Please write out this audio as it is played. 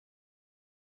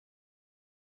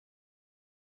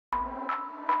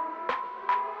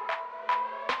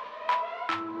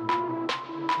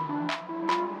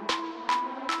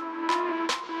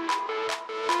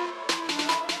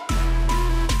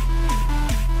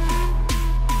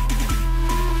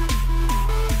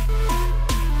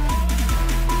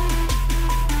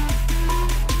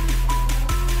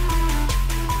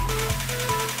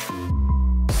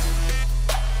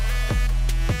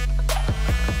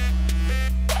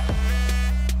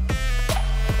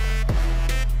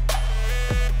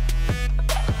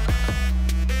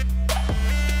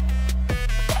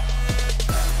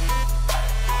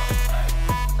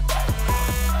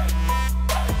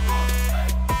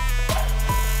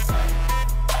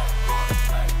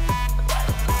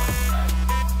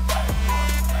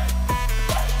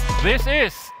This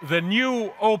is the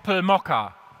new Opel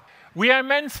Mokka. We are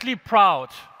immensely proud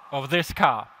of this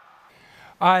car.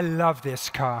 I love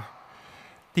this car.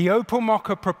 The Opel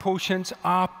Mokka proportions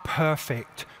are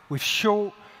perfect, with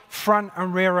short front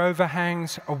and rear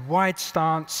overhangs, a wide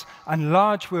stance, and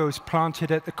large wheels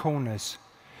planted at the corners.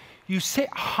 You sit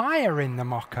higher in the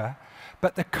Mokka,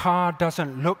 but the car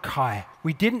doesn't look high.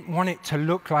 We didn't want it to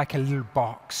look like a little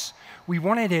box. We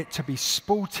wanted it to be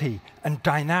sporty and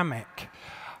dynamic.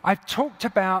 I've talked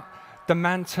about the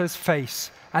Manta's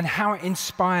face and how it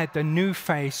inspired the new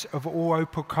face of all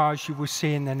Opel cars you will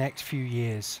see in the next few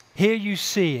years. Here you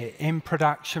see it in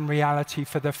production reality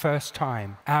for the first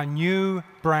time. Our new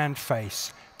brand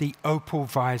face, the Opel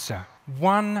visor.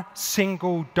 One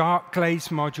single dark glaze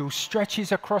module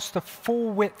stretches across the full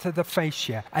width of the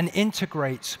fascia and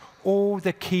integrates all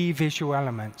the key visual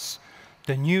elements.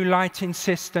 The new lighting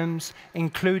systems,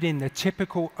 including the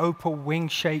typical Opel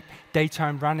wing-shaped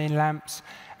daytime running lamps,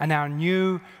 and our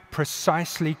new,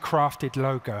 precisely crafted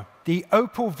logo. The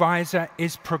Opel visor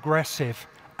is progressive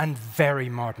and very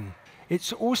modern.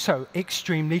 It's also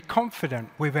extremely confident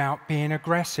without being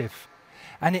aggressive.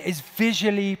 And it is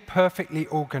visually perfectly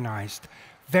organized,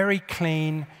 very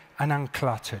clean and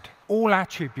uncluttered. All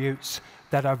attributes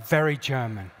that are very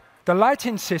German. The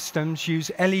lighting systems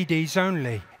use LEDs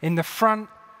only. In the front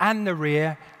and the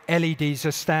rear, LEDs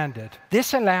are standard.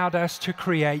 This allowed us to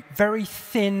create very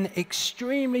thin,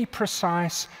 extremely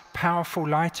precise, powerful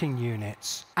lighting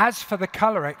units. As for the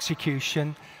color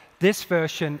execution, this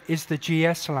version is the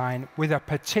GS line with a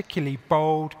particularly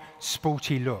bold,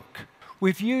 sporty look.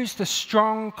 We've used a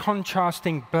strong,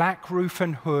 contrasting black roof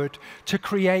and hood to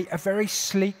create a very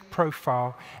sleek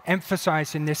profile,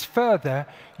 emphasizing this further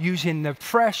using the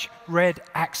fresh red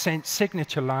accent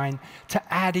signature line to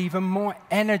add even more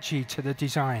energy to the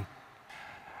design.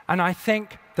 And I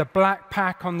think the black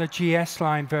pack on the GS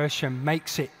line version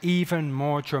makes it even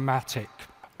more dramatic.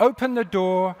 Open the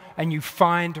door and you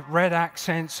find red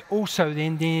accents also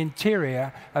in the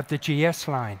interior of the GS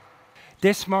line.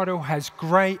 This model has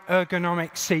great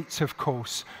ergonomic seats, of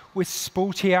course, with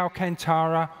sporty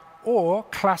Alcantara or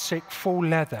classic full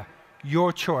leather,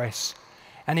 your choice.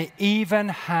 And it even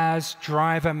has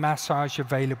driver massage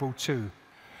available too.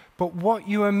 But what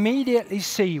you immediately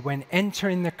see when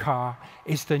entering the car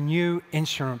is the new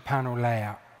instrument panel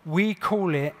layout. We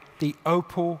call it the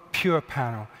Opel Pure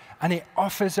Panel, and it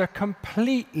offers a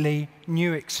completely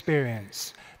new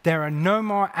experience. There are no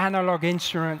more analog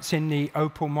instruments in the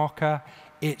Opel Mokka.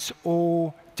 It's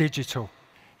all digital.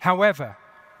 However,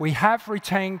 we have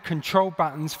retained control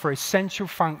buttons for essential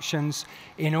functions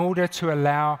in order to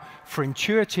allow for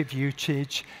intuitive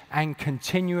usage and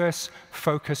continuous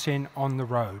focusing on the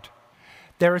road.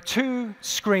 There are two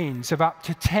screens of up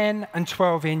to 10 and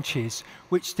 12 inches,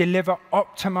 which deliver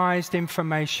optimized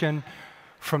information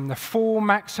from the full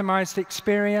maximized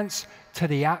experience to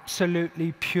the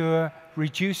absolutely pure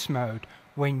reduce mode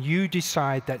when you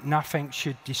decide that nothing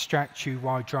should distract you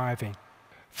while driving.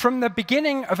 From the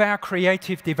beginning of our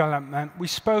creative development, we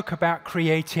spoke about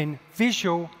creating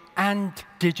visual and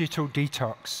digital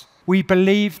detox. We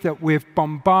believe that we're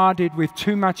bombarded with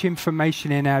too much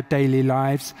information in our daily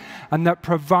lives and that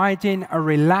providing a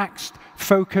relaxed,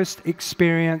 focused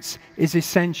experience is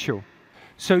essential.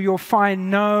 So you'll find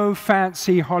no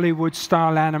fancy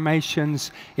Hollywood-style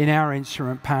animations in our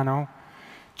instrument panel.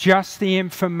 Just the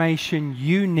information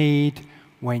you need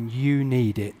when you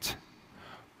need it.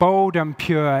 Bold and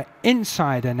pure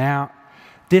inside and out.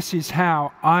 This is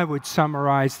how I would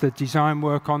summarize the design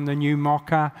work on the new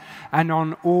Mokka and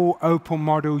on all Opel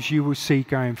models you will see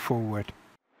going forward.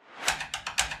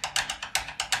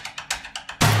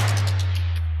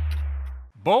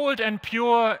 Bold and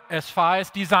pure as far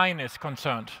as design is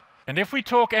concerned. And if we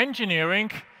talk engineering,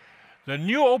 the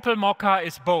new Opel Mokka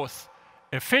is both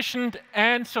efficient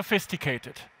and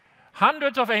sophisticated.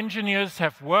 Hundreds of engineers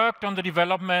have worked on the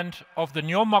development of the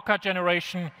new Mokka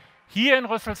generation here in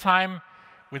Rüsselsheim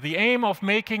with the aim of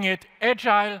making it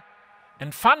agile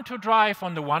and fun to drive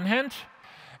on the one hand,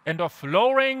 and of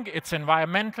lowering its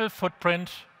environmental footprint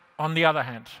on the other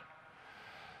hand.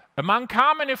 Among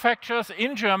car manufacturers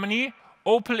in Germany,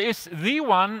 Opel is the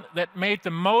one that made the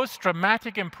most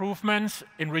dramatic improvements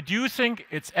in reducing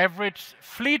its average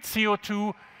fleet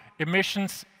CO2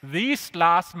 emissions these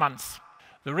last months.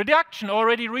 The reduction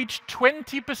already reached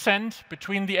 20%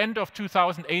 between the end of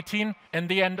 2018 and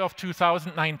the end of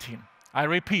 2019. I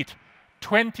repeat,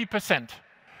 20%.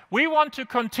 We want to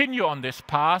continue on this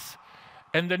path,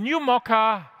 and the new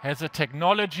Mokka has a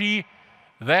technology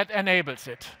that enables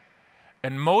it.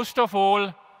 And most of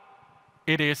all,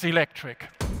 it is electric.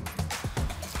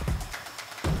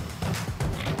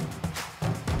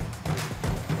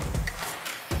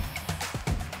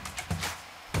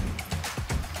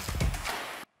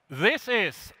 This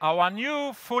is our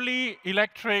new fully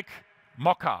electric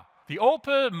Mokka, the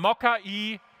Opel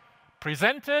Mokka-e,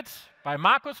 presented by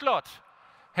Markus Lott,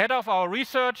 head of our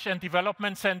Research and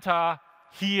Development Center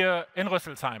here in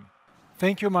Rüsselsheim.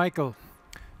 Thank you, Michael.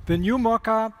 The new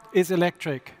Mokka is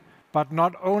electric, but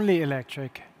not only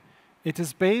electric. It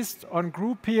is based on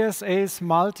Group PSA's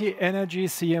multi-energy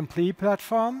CMP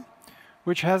platform,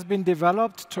 which has been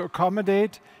developed to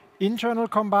accommodate internal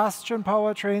combustion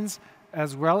powertrains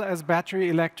as well as battery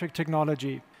electric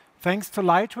technology. Thanks to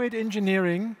lightweight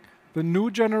engineering, the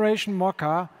new generation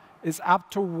Mokka is up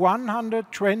to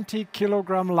 120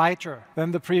 kilogram lighter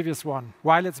than the previous one,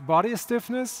 while its body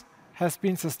stiffness has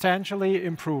been substantially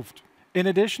improved. In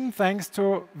addition, thanks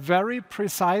to very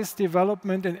precise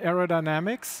development in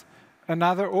aerodynamics,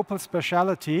 another Opel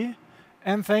specialty,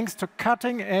 and thanks to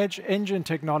cutting-edge engine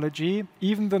technology,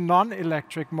 even the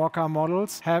non-electric Mokka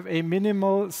models have a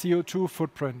minimal CO2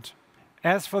 footprint.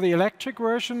 As for the electric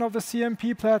version of the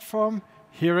CMP platform,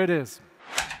 here it is.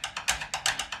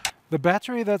 The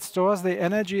battery that stores the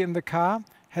energy in the car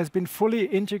has been fully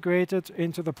integrated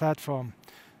into the platform.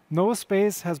 No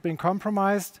space has been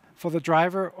compromised for the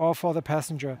driver or for the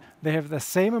passenger. They have the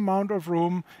same amount of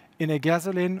room in a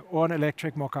gasoline or an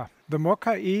electric Mokka. The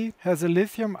Mokka-e has a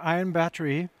lithium-ion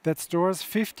battery that stores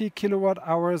 50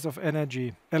 kilowatt-hours of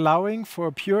energy, allowing for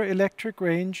a pure electric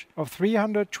range of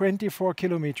 324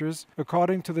 kilometers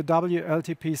according to the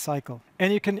WLTP cycle.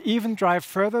 And you can even drive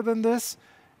further than this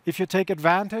if you take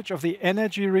advantage of the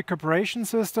energy recuperation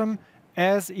system,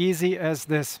 as easy as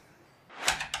this.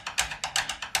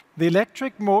 The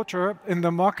electric motor in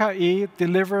the Mokka-e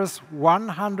delivers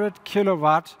 100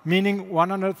 kilowatt, meaning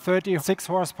 136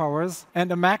 horsepower,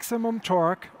 and a maximum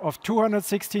torque of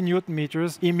 260 newton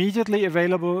meters immediately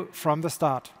available from the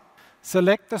start.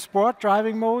 Select the sport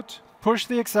driving mode, push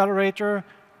the accelerator,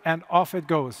 and off it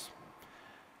goes.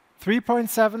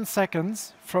 3.7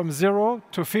 seconds from 0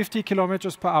 to 50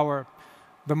 kilometers per hour.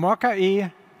 The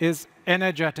Mokka-e is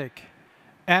energetic,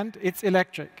 and it's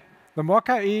electric. The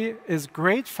Mokka-e is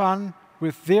great fun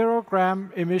with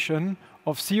 0-gram emission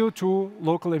of CO2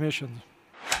 local emissions.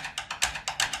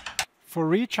 For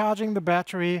recharging the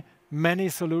battery, many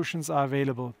solutions are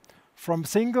available, from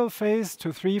single-phase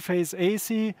to three-phase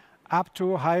AC up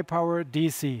to high-power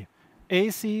DC.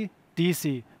 AC,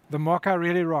 DC, the Mokka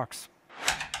really rocks.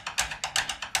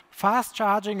 Fast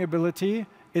charging ability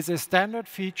is a standard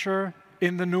feature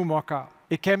in the new Mokka.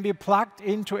 It can be plugged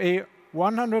into a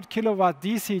 100 kilowatt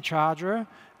DC charger,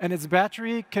 and its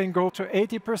battery can go to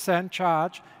 80%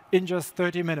 charge in just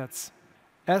 30 minutes.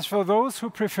 As for those who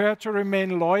prefer to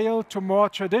remain loyal to more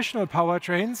traditional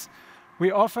powertrains, we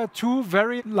offer two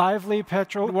very lively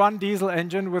petrol, one diesel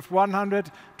engine with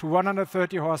 100 to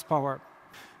 130 horsepower.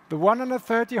 The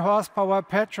 130 horsepower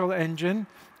petrol engine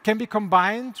can be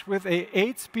combined with a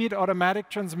 8-speed automatic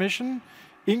transmission,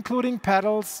 including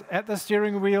pedals at the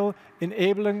steering wheel,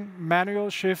 enabling manual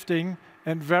shifting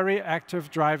and very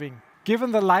active driving.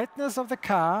 Given the lightness of the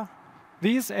car,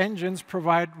 these engines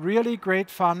provide really great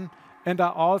fun and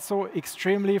are also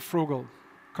extremely frugal.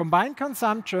 Combined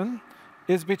consumption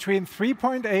is between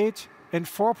 3.8 and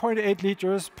 4.8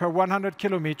 liters per 100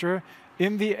 kilometer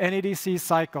in the NEDC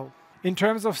cycle. In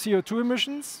terms of CO2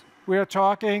 emissions, we are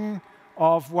talking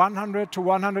of 100 to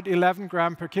 111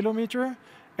 gram per kilometer,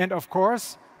 and of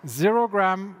course, 0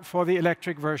 gram for the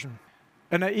electric version.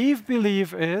 A naive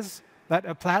belief is that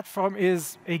a platform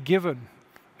is a given,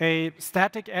 a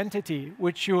static entity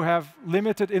which you have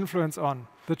limited influence on.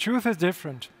 The truth is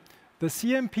different. The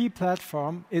CMP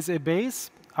platform is a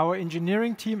base our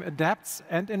engineering team adapts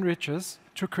and enriches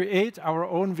to create our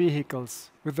own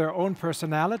vehicles with their own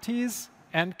personalities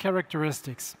and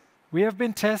characteristics. We have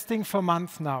been testing for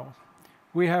months now.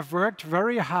 We have worked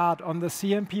very hard on the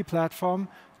CMP platform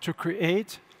to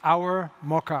create our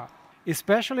Mokka.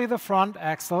 Especially the front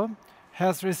axle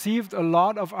has received a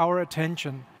lot of our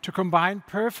attention to combine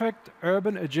perfect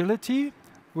urban agility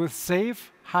with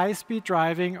safe, high-speed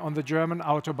driving on the German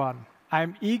Autobahn.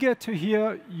 I'm eager to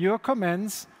hear your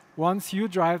comments once you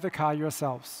drive the car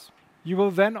yourselves. You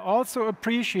will then also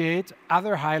appreciate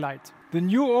other highlights. The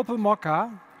new Opel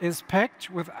Mokka is packed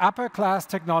with upper-class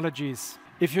technologies.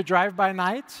 If you drive by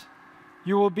night,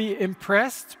 you will be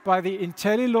impressed by the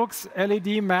IntelliLux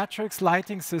LED matrix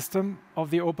lighting system of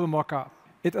the Opel Mokka.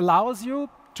 It allows you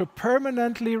to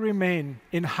permanently remain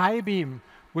in high beam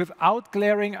without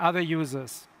glaring other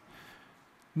users.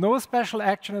 No special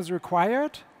action is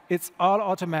required. It's all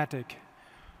automatic.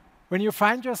 When you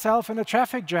find yourself in a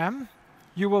traffic jam,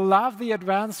 you will love the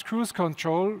advanced cruise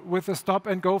control with the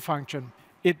stop-and-go function.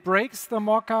 It brakes the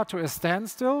Mokka to a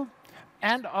standstill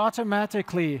and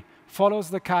automatically follows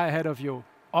the car ahead of you.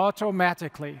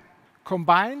 automatically.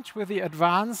 Combined with the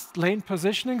advanced lane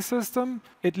positioning system,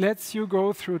 it lets you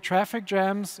go through traffic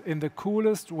jams in the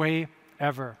coolest way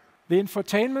ever. The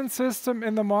infotainment system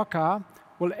in the Mokka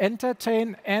will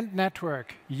entertain and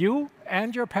network you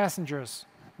and your passengers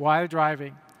while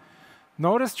driving.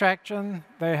 No distraction,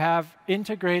 they have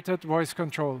integrated voice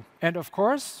control. And of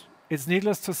course, it's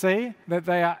needless to say that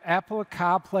they are Apple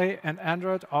CarPlay and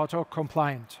Android Auto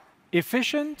compliant.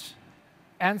 Efficient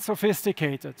and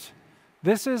sophisticated.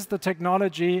 This is the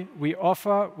technology we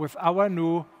offer with our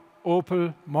new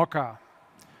Opel Mokka.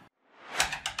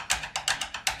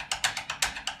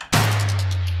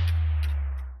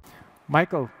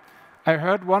 Michael, I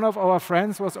heard one of our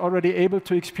friends was already able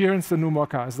to experience the new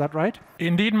Mokka. Is that right?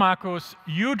 Indeed, Markus.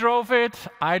 You drove it,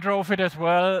 I drove it as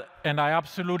well, and I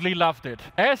absolutely loved it,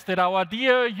 as did our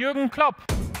dear Jürgen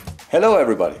Klopp. Hello,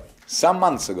 everybody. Some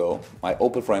months ago, my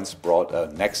Opel friends brought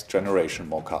a next-generation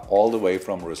Mokka all the way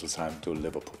from Rüsselsheim to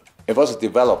Liverpool. It was a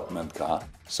development car,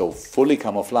 so fully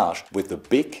camouflaged with a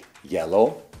big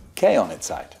yellow K on its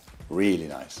side. Really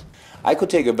nice. I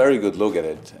could take a very good look at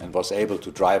it and was able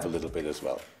to drive a little bit as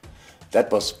well. That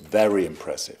was very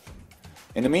impressive.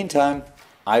 In the meantime,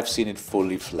 I've seen it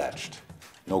fully fledged.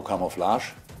 No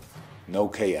camouflage, no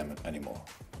KM anymore.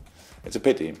 It's a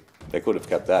pity, they could have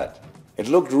kept that. It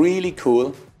looked really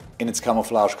cool in its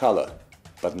camouflage color,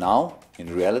 but now,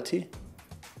 in reality,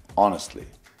 honestly,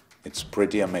 it's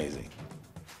pretty amazing.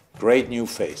 Great new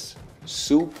face,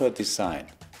 super design,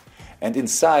 and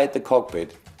inside the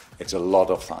cockpit, it's a lot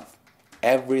of fun.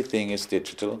 Everything is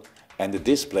digital and the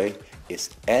display is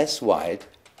as wide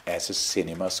as a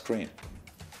cinema screen.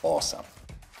 Awesome.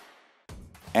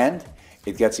 And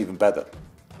it gets even better,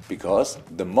 because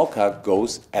the Mokka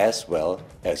goes as well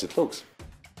as it looks.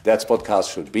 That's what cars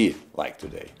should be like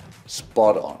today.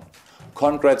 Spot on.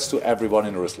 Congrats to everyone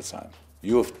in Rüsselsheim.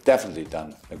 You have definitely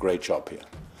done a great job here.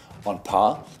 On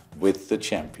par with the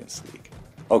Champions League.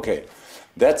 Okay,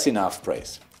 that's enough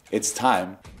praise. It's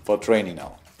time for training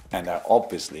now. And I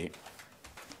obviously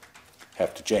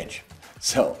have to change.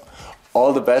 So,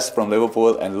 all the best from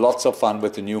Liverpool and lots of fun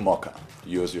with the new Mokka.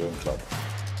 Yours, Jürgen Klopp.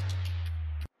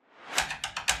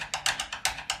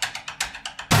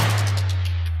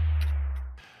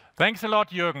 Thanks a lot,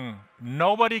 Jürgen.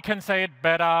 Nobody can say it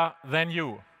better than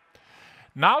you.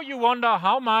 Now you wonder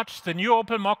how much the new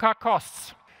Opel Mokka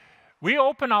costs. We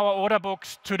open our order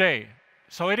books today,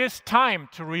 so it is time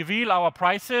to reveal our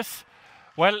prices,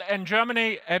 well, in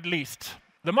Germany at least.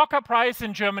 The Mokka price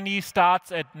in Germany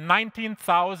starts at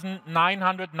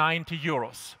 19,990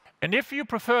 euros. And if you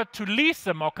prefer to lease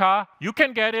the Mokka, you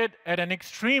can get it at an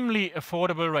extremely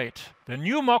affordable rate. The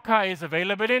new Mokka is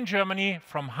available in Germany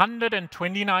from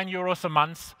 129 euros a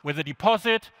month with a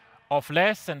deposit of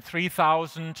less than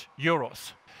 3,000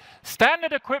 euros.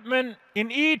 Standard equipment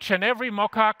in each and every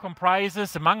Mokka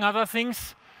comprises, among other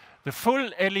things, the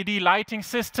full LED lighting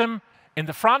system in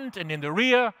the front and in the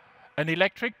rear, an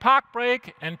electric park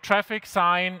brake and traffic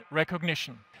sign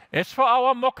recognition. As for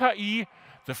our Mokka-e,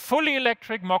 the fully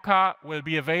electric Mokka will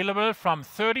be available from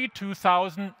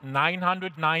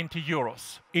 32,990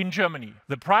 euros in Germany.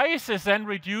 The price is then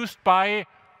reduced by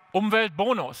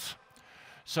Umweltbonus.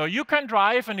 So you can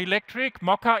drive an electric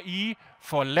Mokka-e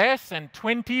for less than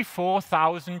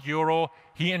 24,000 euro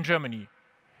here in Germany.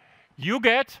 You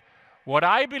get what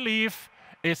I believe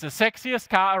is the sexiest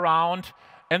car around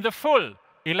and the full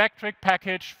electric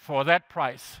package for that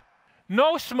price.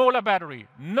 No smaller battery,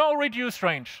 no reduced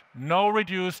range, no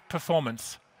reduced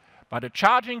performance. But a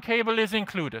charging cable is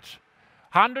included.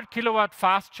 100 kilowatt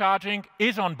fast charging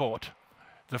is on board.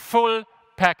 The full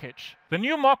package. The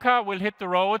new Mokka will hit the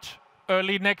road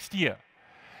early next year.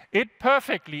 It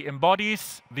perfectly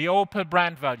embodies the Opel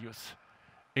brand values.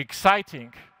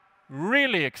 Exciting,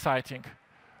 really exciting,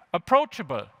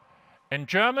 approachable, and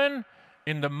German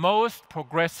in the most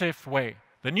progressive way.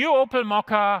 The new Opel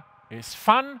Mokka is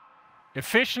fun,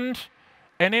 efficient,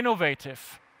 and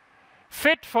innovative.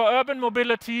 Fit for urban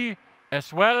mobility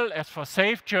as well as for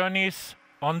safe journeys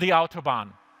on the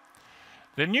Autobahn.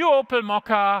 The new Opel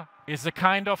Mokka is the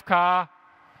kind of car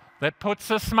that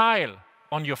puts a smile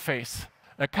on your face.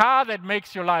 A car that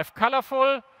makes your life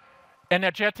colorful,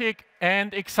 energetic,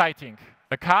 and exciting.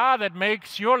 A car that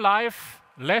makes your life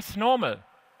less normal.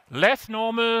 Less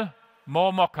normal,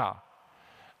 more Mokka.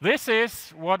 This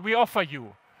is what we offer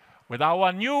you with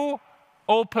our new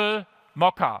Opel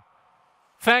Mokka.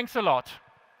 Thanks a lot.